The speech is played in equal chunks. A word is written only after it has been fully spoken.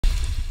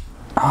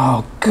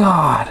Oh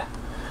God,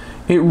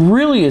 it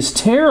really is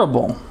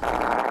terrible.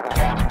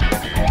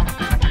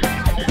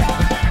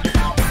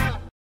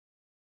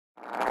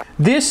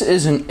 This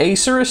is an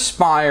Acer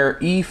Aspire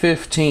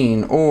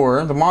E15,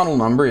 or the model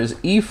number is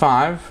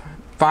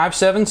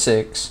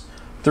E5-576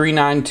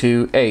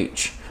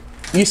 392H.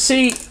 You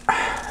see,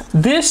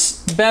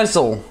 this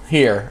bezel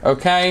here,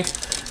 okay,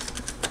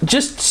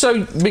 just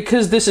so,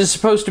 because this is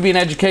supposed to be an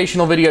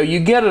educational video, you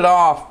get it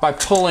off by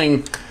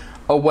pulling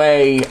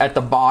away at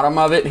the bottom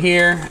of it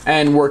here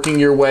and working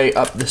your way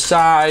up the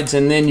sides,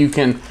 and then you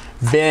can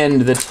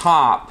bend the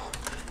top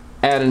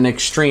at an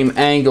extreme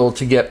angle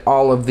to get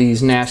all of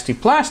these nasty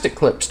plastic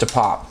clips to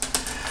pop.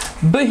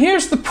 But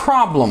here's the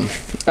problem.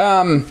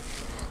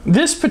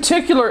 This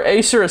particular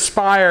Acer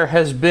Aspire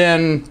has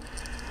been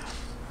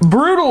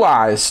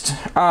brutalized,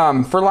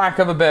 for lack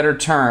of a better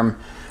term,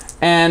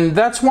 and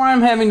that's why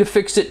I'm having to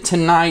fix it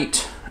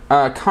tonight.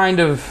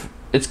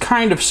 It's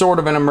kind of sort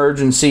of an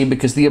emergency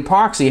because the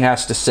epoxy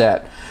has to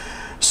set.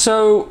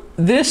 So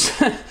this,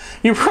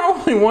 you're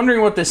probably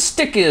wondering what this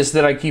stick is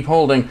that I keep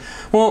holding.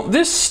 Well,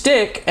 this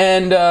stick,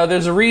 and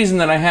there's a reason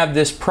that I have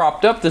this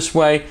propped up this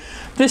way,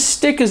 this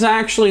stick is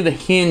actually the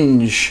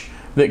hinge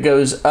that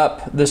goes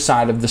up the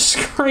side of the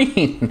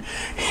screen.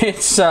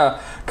 It's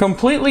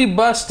completely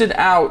busted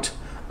out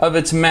of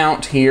its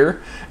mount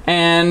here,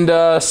 and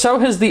so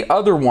has the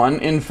other one.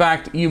 In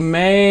fact, you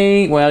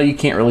may, well, you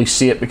can't really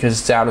see it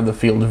because it's out of the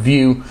field of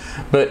view,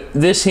 but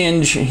this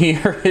hinge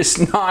here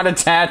is not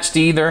attached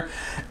either.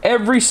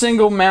 Every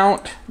single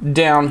mount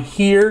down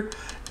here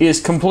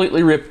is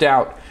completely ripped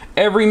out.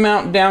 Every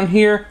mount down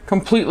here,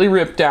 completely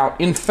ripped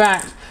out. In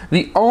fact,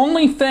 the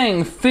only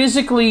thing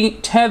physically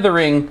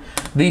tethering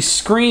the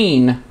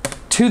screen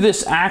to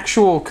this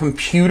actual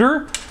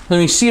computer, let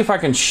me see if I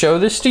can show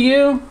this to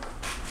you.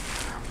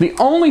 The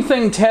only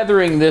thing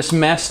tethering this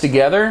mess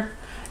together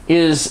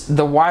is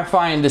the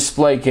Wi-Fi and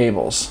display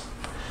cables.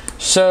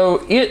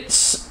 So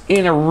it's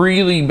in a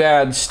really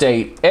bad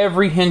state.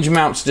 Every hinge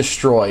mount's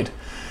destroyed.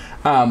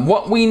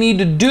 What we need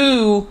to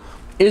do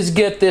is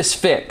get this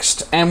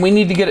fixed, and we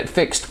need to get it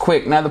fixed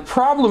quick. Now the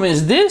problem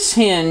is this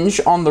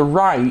hinge on the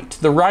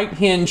right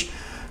hinge,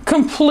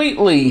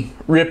 completely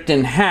ripped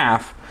in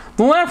half.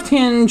 The left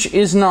hinge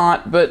is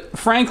not, but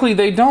frankly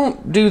they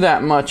don't do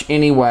that much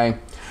anyway.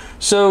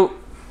 So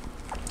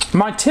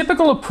my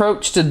typical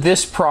approach to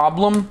this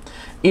problem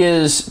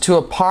is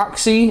to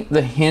epoxy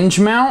the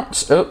hinge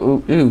mounts.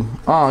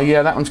 Oh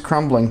yeah, that one's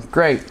crumbling.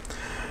 Great.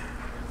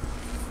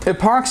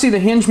 Epoxy the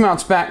hinge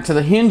mounts back to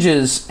the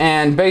hinges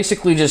and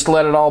basically just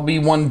let it all be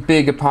one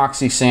big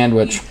epoxy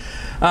sandwich.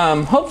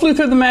 Hopefully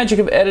through the magic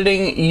of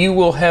editing you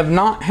will have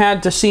not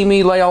had to see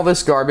me lay all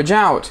this garbage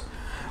out.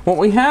 What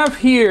we have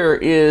here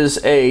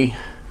is a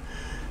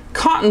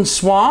cotton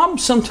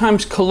swab,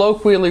 sometimes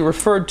colloquially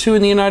referred to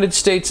in the United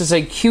States as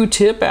a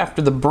Q-tip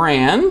after the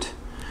brand.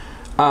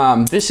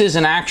 This is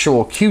an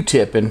actual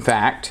Q-tip, in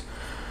fact,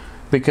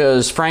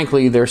 because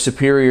frankly they're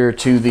superior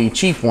to the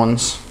cheap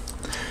ones.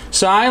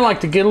 So I like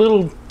to get a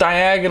little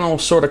diagonal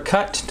sort of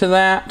cut to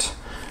that.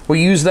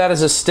 We use that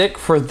as a stick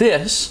for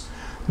this.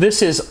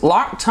 This is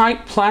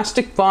Loctite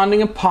plastic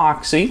bonding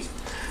epoxy.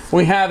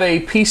 We have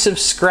a piece of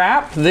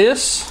scrap.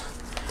 This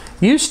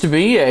used to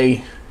be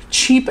a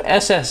cheap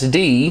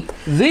SSD.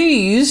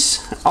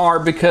 These are,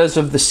 because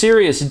of the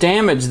serious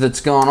damage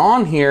that's gone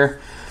on here,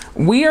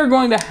 we are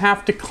going to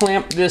have to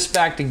clamp this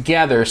back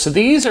together. So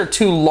these are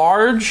two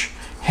large,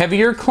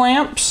 heavier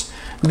clamps.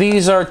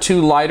 These are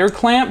two lighter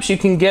clamps. You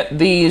can get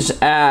these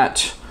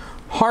at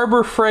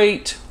Harbor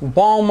Freight,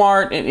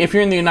 Walmart, and if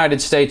you're in the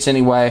United States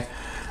anyway,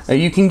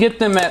 you can get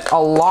them at a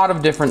lot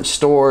of different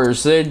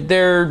stores.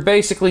 They're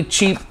basically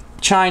cheap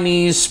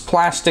Chinese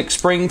plastic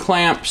spring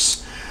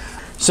clamps.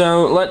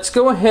 So let's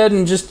go ahead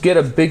and just get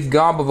a big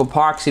gob of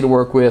epoxy to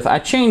work with. I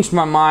changed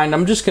my mind.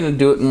 I'm just going to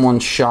do it in one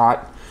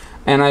shot,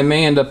 and I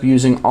may end up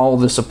using all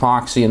this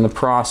epoxy in the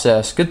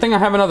process. Good thing I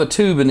have another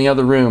tube in the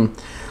other room.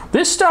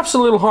 This stuff's a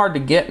little hard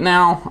to get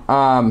now.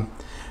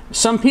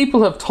 Some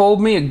people have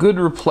told me a good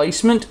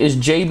replacement is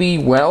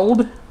JB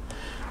Weld.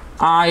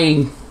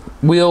 I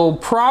will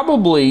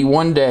probably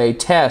one day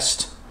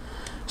test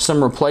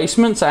some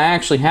replacements. I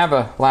actually have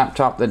a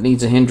laptop that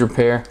needs a hinge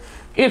repair.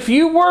 If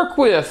you work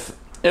with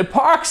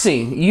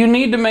epoxy, you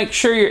need to make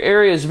sure your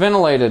area is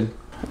ventilated.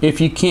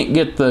 If you can't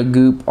get the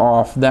goop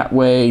off, that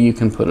way you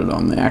can put it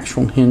on the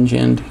actual hinge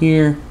end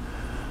here,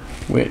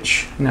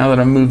 which, now that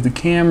I moved the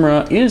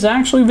camera, is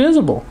actually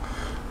visible.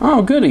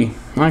 Oh, goody.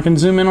 I can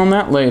zoom in on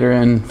that later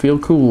and feel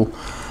cool.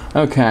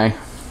 Okay.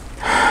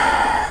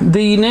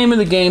 The name of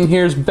the game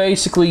here is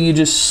basically you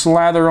just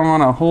slather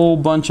on a whole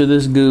bunch of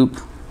this goop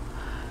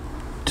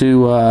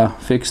to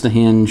fix the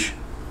hinge.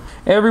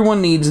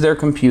 Everyone needs their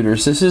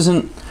computers. This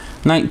isn't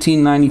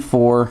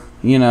 1994.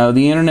 You know,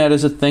 the internet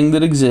is a thing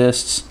that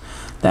exists.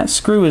 That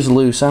screw is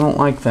loose. I don't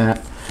like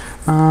that.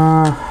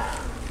 And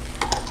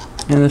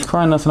there's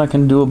probably nothing I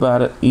can do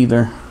about it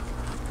either.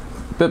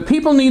 But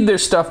people need their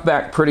stuff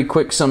back pretty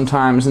quick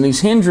sometimes, and these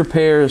hinge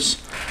repairs,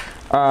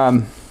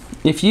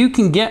 if you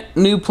can get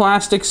new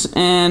plastics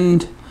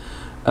and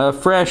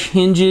fresh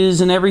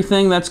hinges and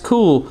everything, that's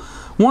cool.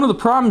 One of the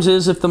problems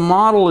is if the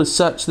model is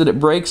such that it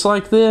breaks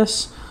like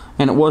this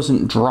and it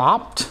wasn't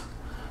dropped,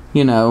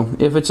 you know,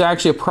 if it's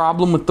actually a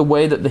problem with the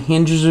way that the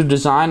hinges are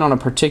designed on a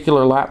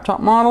particular laptop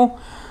model,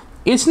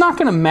 it's not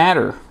going to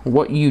matter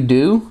what you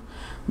do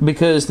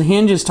because the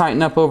hinges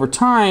tighten up over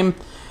time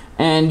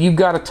and you've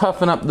got to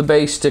toughen up the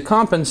base to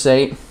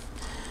compensate.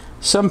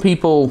 Some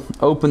people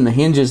open the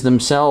hinges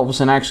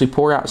themselves and actually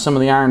pour out some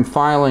of the iron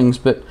filings,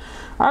 but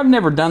I've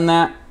never done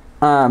that.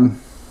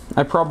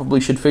 I probably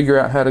should figure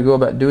out how to go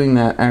about doing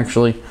that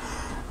actually.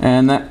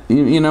 And that,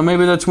 you know,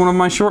 maybe that's one of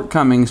my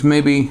shortcomings.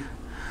 Maybe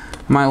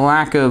my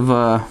lack of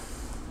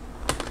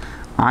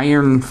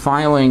iron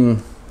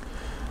filing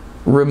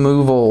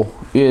removal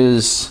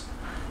is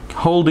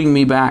holding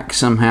me back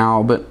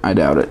somehow, but I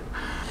doubt it.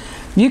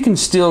 You can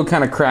still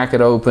kind of crack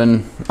it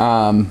open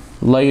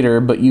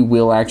later, but you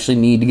will actually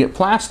need to get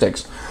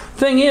plastics.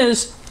 Thing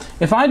is,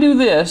 if I do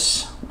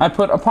this, I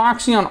put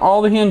epoxy on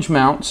all the hinge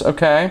mounts,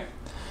 okay?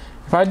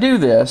 If I do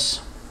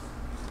this,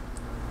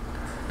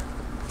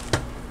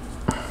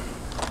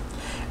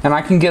 and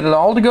I can get it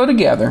all to go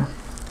together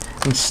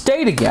and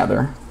stay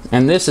together,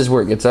 and this is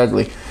where it gets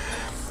ugly.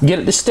 Get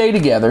it to stay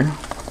together.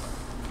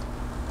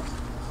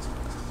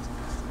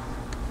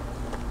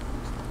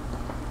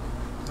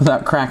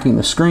 Without cracking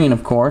the screen,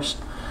 of course.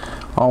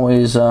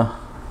 Always a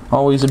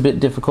bit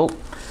difficult.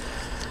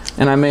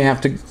 And I may have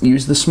to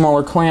use the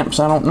smaller clamps,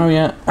 I don't know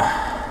yet.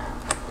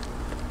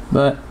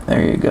 But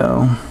there you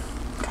go.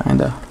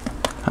 Kinda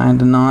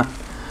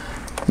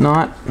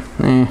not,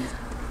 eh.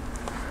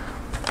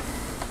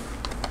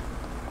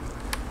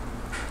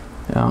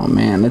 Oh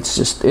man,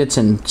 it's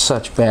in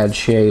such bad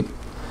shape.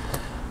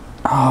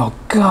 Oh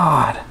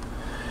God,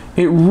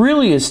 it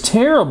really is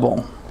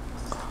terrible.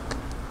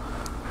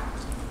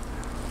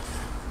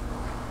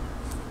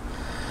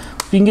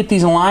 You can get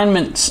these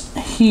alignments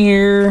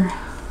here,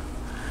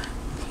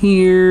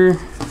 here.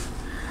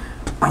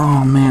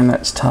 Oh man,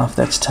 that's tough,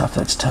 that's tough,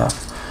 that's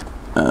tough.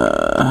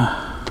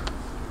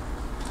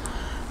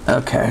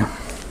 Okay,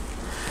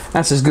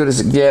 that's as good as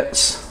it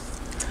gets.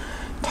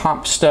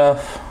 Top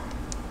stuff,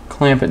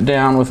 clamp it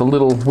down with a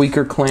little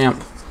weaker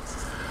clamp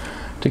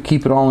to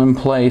keep it all in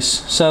place.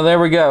 So there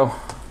we go.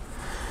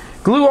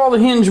 Glue all the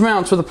hinge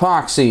mounts with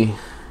epoxy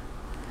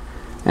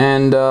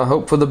and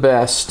hope for the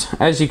best.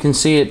 As you can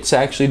see, it's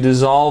actually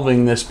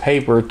dissolving this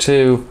paper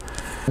too.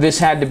 This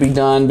had to be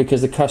done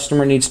because the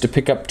customer needs to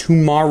pick up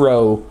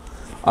tomorrow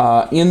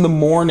in the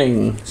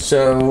morning.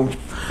 So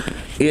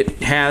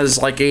it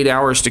has like 8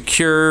 hours to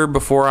cure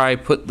before I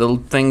put the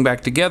thing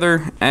back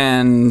together,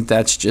 and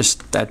that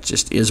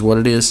just is what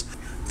it is.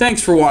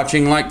 Thanks for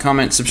watching. Like,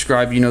 comment,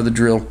 subscribe, you know the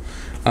drill.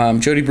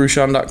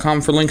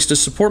 JodyBruchon.com for links to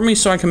support me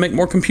so I can make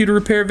more computer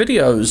repair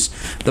videos.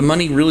 The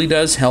money really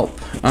does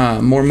help.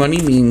 More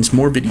money means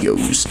more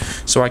videos,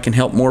 so I can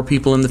help more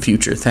people in the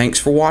future. Thanks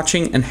for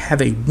watching and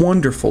have a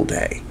wonderful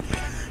day.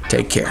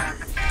 Take care.